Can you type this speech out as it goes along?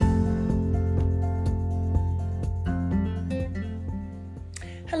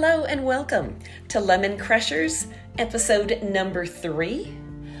Hello and welcome to Lemon Crushers, episode number 3.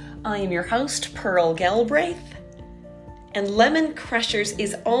 I am your host, Pearl Galbraith, and Lemon Crushers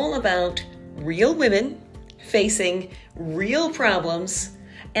is all about real women facing real problems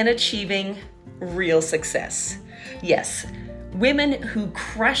and achieving real success. Yes, women who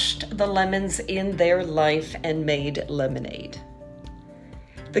crushed the lemons in their life and made lemonade.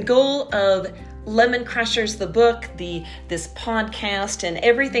 The goal of Lemon Crushers, the book, this podcast, and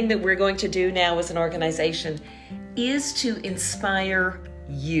everything that we're going to do now as an organization is to inspire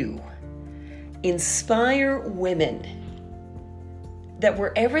you. Inspire women that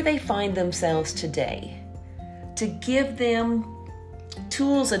wherever they find themselves today, to give them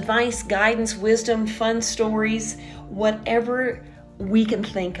tools, advice, guidance, wisdom, fun stories, whatever we can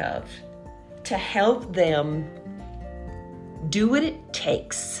think of to help them do what it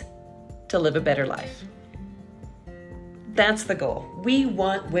takes to live a better life. That's the goal. We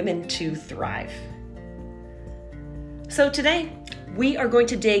want women to thrive. So today, we are going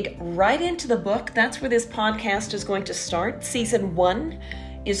to dig right into the book. That's where this podcast is going to start. Season 1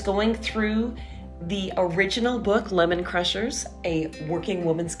 is going through the original book, Lemon Crushers, A Working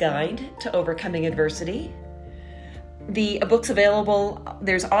Woman's Guide to Overcoming Adversity. The book's available.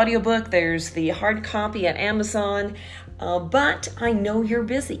 There's audiobook, there's the hard copy at Amazon, but I know you're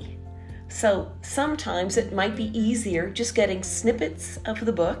busy. So sometimes it might be easier just getting snippets of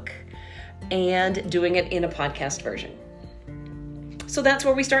the book and doing it in a podcast version. So that's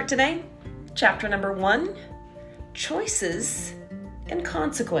where we start today. Chapter number 1, Choices and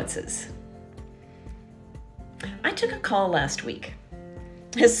Consequences. I took a call last week.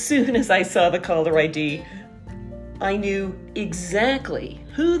 As soon as I saw the caller ID, I knew exactly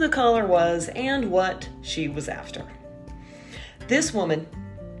who the caller was and what she was after. This woman,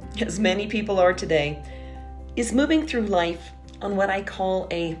 as many people are today, is moving through life on what I call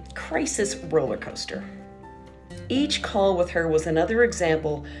a crisis roller coaster. Each call with her was another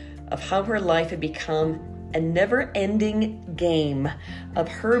example of how her life had become a never-ending game of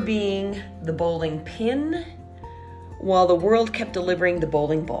her being the bowling pin while the world kept delivering the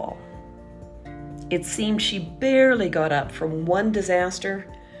bowling ball. It seemed she barely got up from one disaster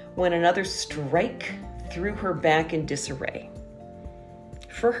when another strike threw her back in disarray.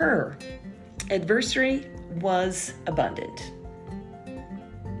 For her, adversity was abundant.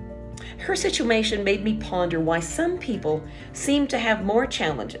 Her situation made me ponder why some people seem to have more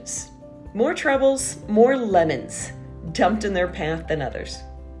challenges, more troubles, more lemons dumped in their path than others.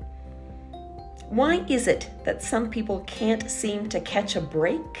 Why is it that some people can't seem to catch a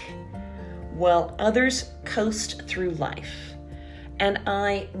break while others coast through life? And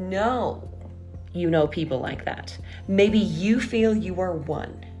I know you know people like that. Maybe you feel you are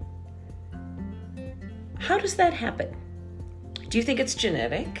one. How does that happen? Do you think it's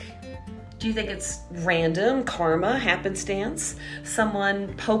genetic? Do you think it's random, karma, happenstance,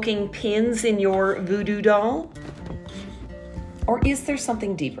 someone poking pins in your voodoo doll? Or is there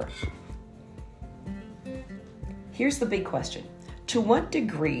something deeper? Here's the big question. To what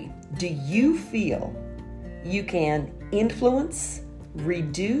degree do you feel you can influence,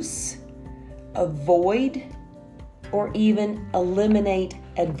 reduce, avoid, or even eliminate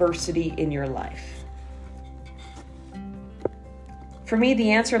adversity in your life? For me,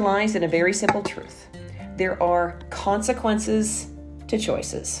 the answer lies in a very simple truth. There are consequences to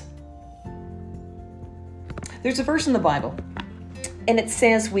choices. There's a verse in the Bible, and it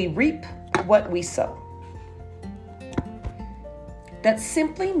says we reap what we sow. That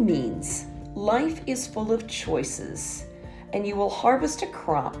simply means life is full of choices, and you will harvest a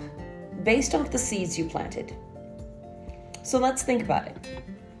crop based off the seeds you planted. So let's think about it.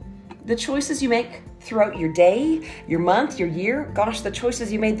 The choices you make throughout your day, your month, your year, gosh, the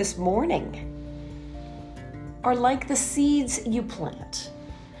choices you made this morning are like the seeds you plant.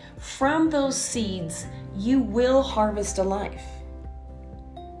 From those seeds, you will harvest a life.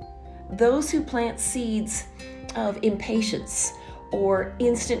 Those who plant seeds of impatience or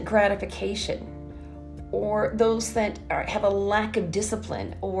instant gratification, or those that have a lack of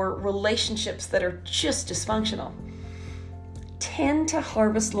discipline, or relationships that are just dysfunctional, tend to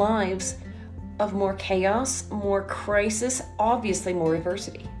harvest lives of more chaos, more crisis, obviously more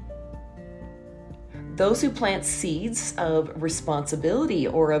adversity. Those who plant seeds of responsibility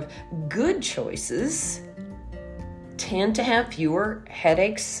or of good choices tend to have fewer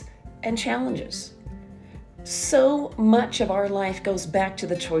headaches and challenges. So much of our life goes back to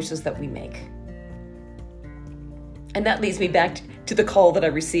the choices that we make. And that leads me back to the call that I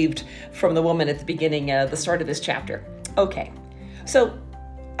received from the woman at the beginning, the start of this chapter. Okay, so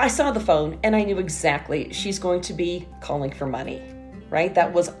I saw the phone and I knew exactly she's going to be calling for money. right?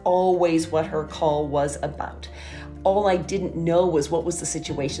 That was always what her call was about. All I didn't know was what was the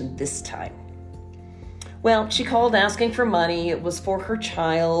situation this time. Well, she called asking for money. It was for her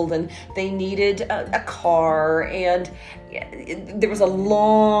child, and they needed a car, and there was a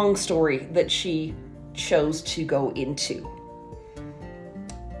long story that she chose to go into.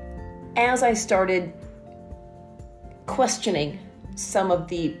 As I started questioning some of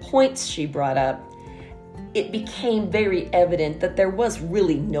the points she brought up, it became very evident that there was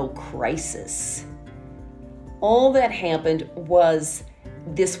really no crisis. All that happened was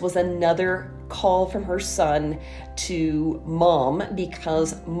this was another call from her son to mom,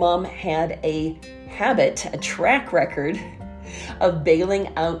 because mom had a habit, a track record of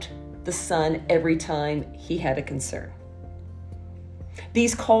bailing out the son every time he had a concern.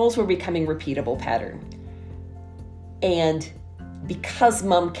 These calls were becoming a repeatable pattern. And because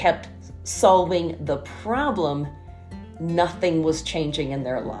mom kept solving the problem, nothing was changing in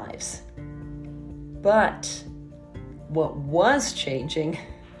their lives. But what was changing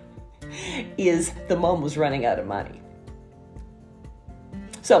is the mom was running out of money.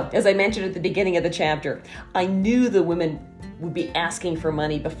 So, as I mentioned at the beginning of the chapter, I knew the women would be asking for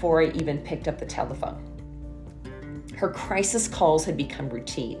money before I even picked up the telephone. Her crisis calls had become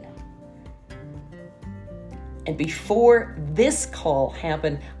routine. And before this call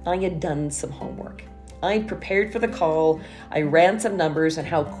happened, I had done some homework. I prepared for the call. I ran some numbers on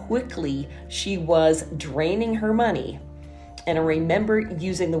how quickly she was draining her money. And I remember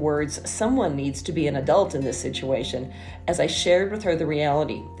using the words, someone needs to be an adult in this situation, as I shared with her the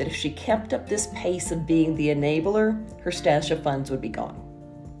reality that if she kept up this pace of being the enabler, her stash of funds would be gone.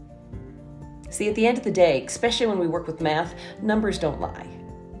 See, at the end of the day, especially when we work with math, numbers don't lie.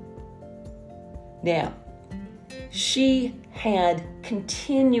 Now, she had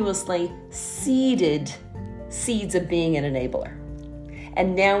continuously seeded seeds of being an enabler.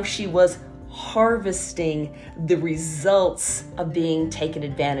 And now she was harvesting the results of being taken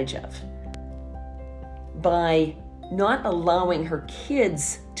advantage of. By not allowing her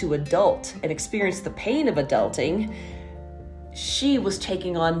kids to adult and experience the pain of adulting, she was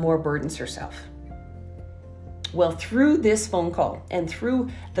taking on more burdens herself. Well, through this phone call and through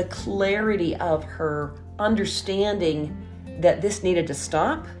the clarity of her understanding that this needed to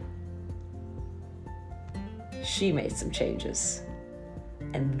stop, she made some changes.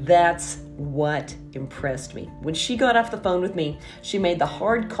 And that's what impressed me. When she got off the phone with me, she made the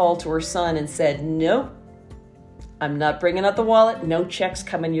hard call to her son and said, nope, I'm not bringing out the wallet. No checks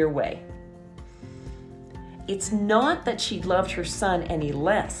coming your way. It's not that she loved her son any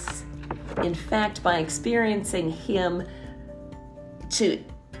less. In fact, by experiencing him to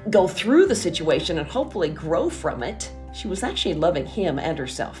go through the situation and hopefully grow from it, she was actually loving him and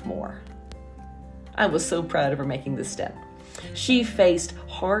herself more. I was so proud of her making this step. She faced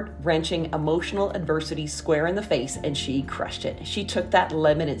heart-wrenching emotional adversity square in the face, and she crushed it. She took that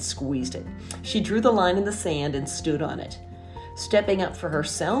lemon and squeezed it. She drew the line in the sand and stood on it, stepping up for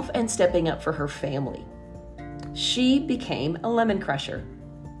herself and stepping up for her family. She became a lemon crusher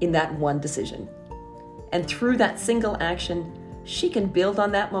in that one decision. And through that single action, she can build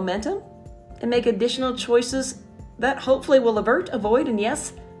on that momentum and make additional choices that hopefully will avert, avoid, and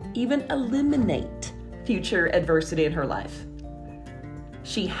yes, even eliminate future adversity in her life.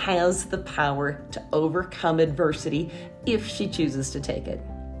 She has the power to overcome adversity if she chooses to take it.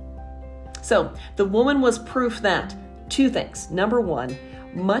 So the woman was proof that two things. Number one,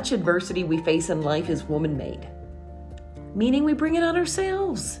 much adversity we face in life is woman-made, meaning we bring it on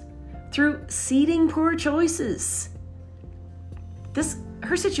ourselves through seeding poor choices.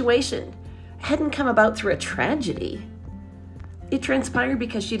 Her situation hadn't come about through a tragedy. It transpired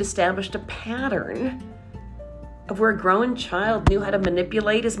because she'd established a pattern of where a growing child knew how to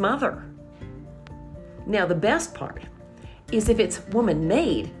manipulate his mother. Now, the best part is if it's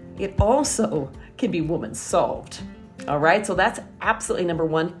woman-made, it also can be woman-solved. All right, so that's absolutely number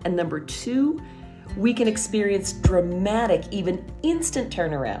one. And number two, we can experience dramatic, even instant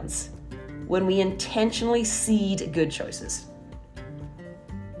turnarounds when we intentionally seed good choices.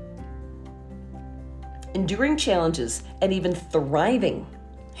 Enduring challenges and even thriving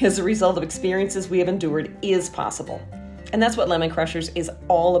as a result of experiences we have endured is possible. And that's what Lemon Crushers is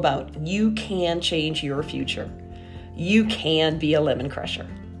all about. You can change your future. You can be a lemon crusher.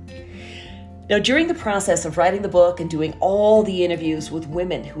 Now, during the process of writing the book and doing all the interviews with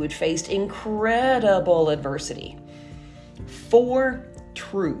women who had faced incredible adversity, 4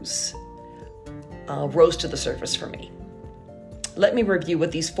 truths rose to the surface for me. Let me review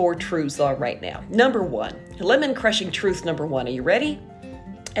what these 4 truths are right now. Number 1, lemon crushing truth number 1. Are you ready?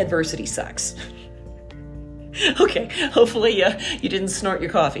 Adversity sucks. Okay, hopefully you didn't snort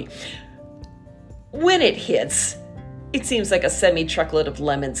your coffee. When it hits, it seems like a semi-truckload of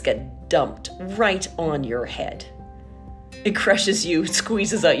lemons get dumped right on your head. It crushes you, it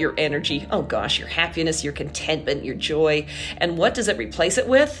squeezes out your energy. Oh gosh, your happiness, your contentment, your joy. And what does it replace it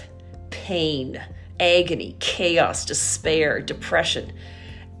with? Pain, agony, chaos, despair, depression.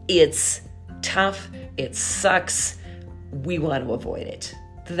 It's tough, it sucks. We want to avoid it.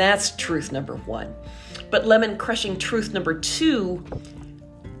 That's truth number one. But lemon crushing truth number two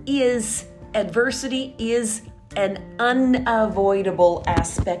is adversity is an unavoidable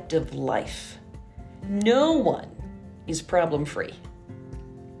aspect of life. No one is problem-free.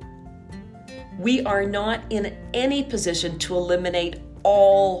 We are not in any position to eliminate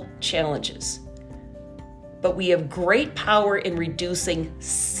all challenges, but we have great power in reducing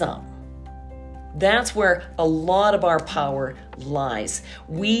some. That's where a lot of our power lies.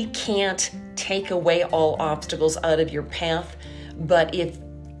 We can't take away all obstacles out of your path, but if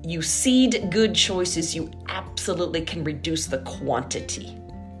you seed good choices, you absolutely can reduce the quantity.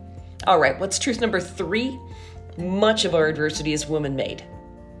 All right, what's truth number three? Much of our adversity is woman-made.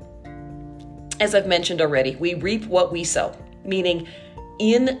 As I've mentioned already, we reap what we sow, meaning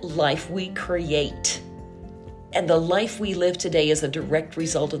in life we create. And the life we live today is a direct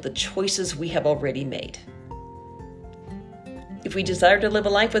result of the choices we have already made. If we desire to live a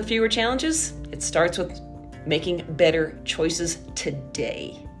life with fewer challenges, it starts with making better choices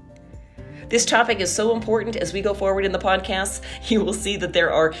today. This topic is so important. As we go forward in the podcast, you will see that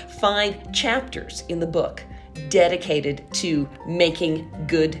there are 5 chapters in the book dedicated to making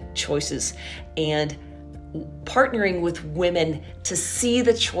good choices and partnering with women to see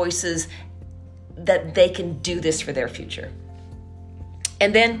the choices that they can do this for their future.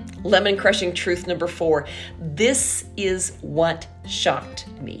 And then lemon crushing truth number 4. This is what shocked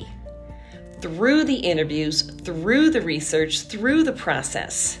me. Through the interviews, through the research, through the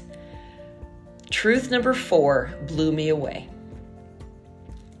process, truth number 4 blew me away.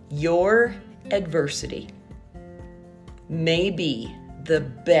 Your adversity may be the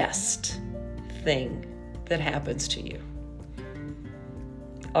best thing that happens to you.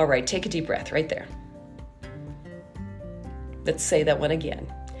 All right, take a deep breath right there. Let's say that one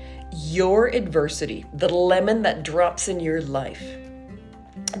again. Your adversity, the lemon that drops in your life,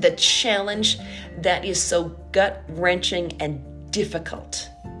 the challenge that is so gut-wrenching and difficult,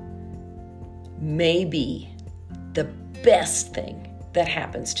 may be the best thing that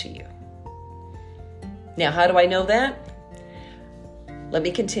happens to you. Now, how do I know that? Let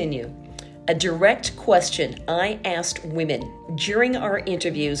me continue. A direct question I asked women during our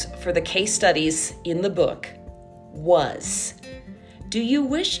interviews for the case studies in the book was, do you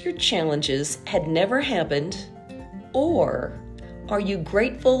wish your challenges had never happened, or are you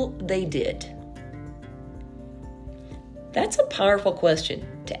grateful they did? That's a powerful question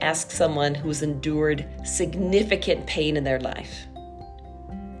to ask someone who's endured significant pain in their life.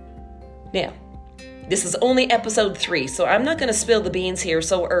 Now, this is only episode 3, so I'm not going to spill the beans here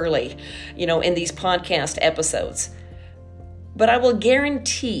so early, in these podcast episodes. But I will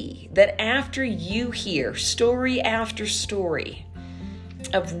guarantee that after you hear story after story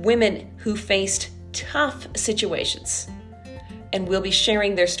of women who faced tough situations, and we'll be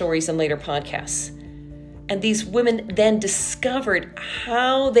sharing their stories in later podcasts, and these women then discovered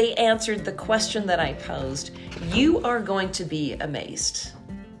how they answered the question that I posed, you are going to be amazed.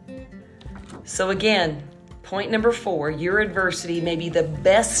 So again, point number 4, your adversity may be the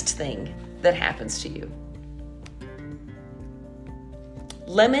best thing that happens to you.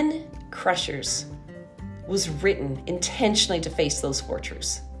 Lemon Crushers was written intentionally to face those 4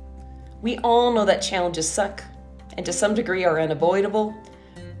 truths. We all know that challenges suck and to some degree are unavoidable.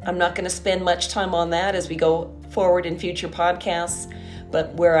 I'm not going to spend much time on that as we go forward in future podcasts,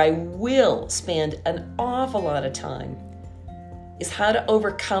 but where I will spend an awful lot of time is how to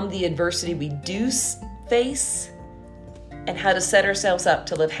overcome the adversity we do face and how to set ourselves up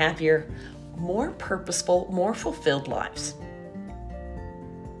to live happier, more purposeful, more fulfilled lives.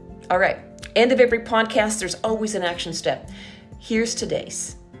 All right, end of every podcast, there's always an action step. Here's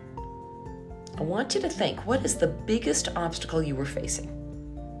today's. I want you to think, what is the biggest obstacle you were facing?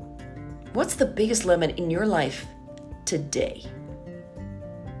 What's the biggest lemon in your life today?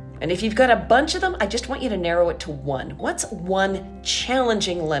 And if you've got a bunch of them, I just want you to narrow it to one. What's one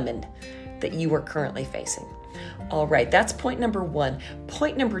challenging lemon that you are currently facing? All right, that's point number 1.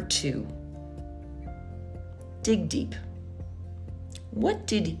 Point number 2, dig deep. What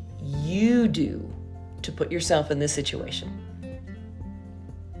did you do to put yourself in this situation?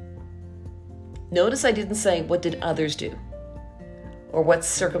 Notice I didn't say, what did others do? Or what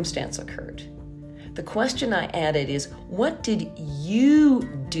circumstance occurred? The question I added is, what did you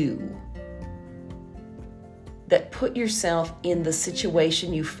do that put yourself in the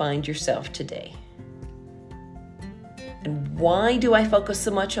situation you find yourself today? And why do I focus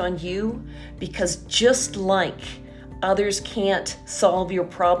so much on you? Because just like others can't solve your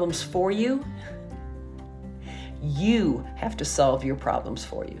problems for you, you have to solve your problems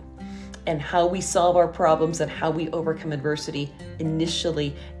for you. And how we solve our problems and how we overcome adversity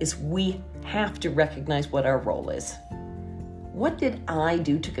initially is we have to recognize what our role is. What did I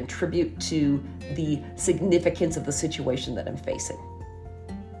do to contribute to the significance of the situation that I'm facing?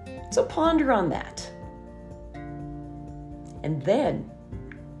 So ponder on that. And then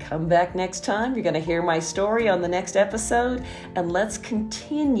come back next time. You're going to hear my story on the next episode, and let's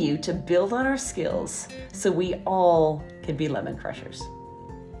continue to build on our skills so we all can be lemon crushers.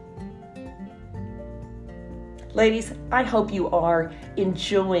 Ladies, I hope you are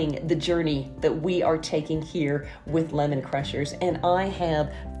enjoying the journey that we are taking here with Lemon Crushers, and I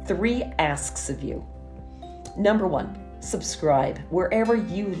have 3 asks of you. Number 1, subscribe wherever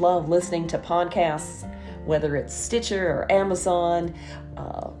you love listening to podcasts, whether it's Stitcher or Amazon,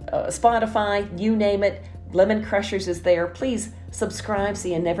 Spotify, you name it. Lemon Crushers is there. Please subscribe so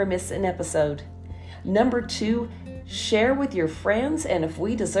you never miss an episode. Number 2, share with your friends, and if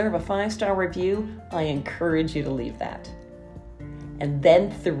we deserve a 5-star review, I encourage you to leave that. And then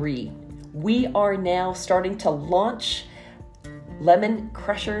 3, we are now starting to launch Lemon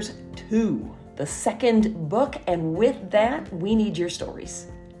Crushers 2, the 2nd book, and with that, we need your stories.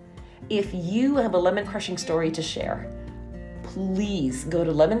 If you have a lemon crushing story to share, please go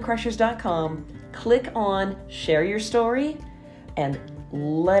to lemoncrushers.com, click on Share Your Story, and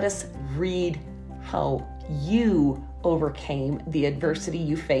let us read how you overcame the adversity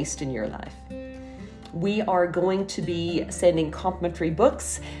you faced in your life. We are going to be sending complimentary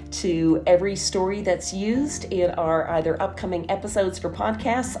books to every story that's used in our either upcoming episodes for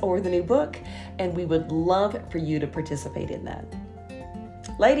podcasts or the new book, and we would love for you to participate in that.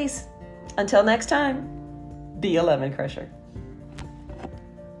 Ladies, until next time, be a lemon crusher.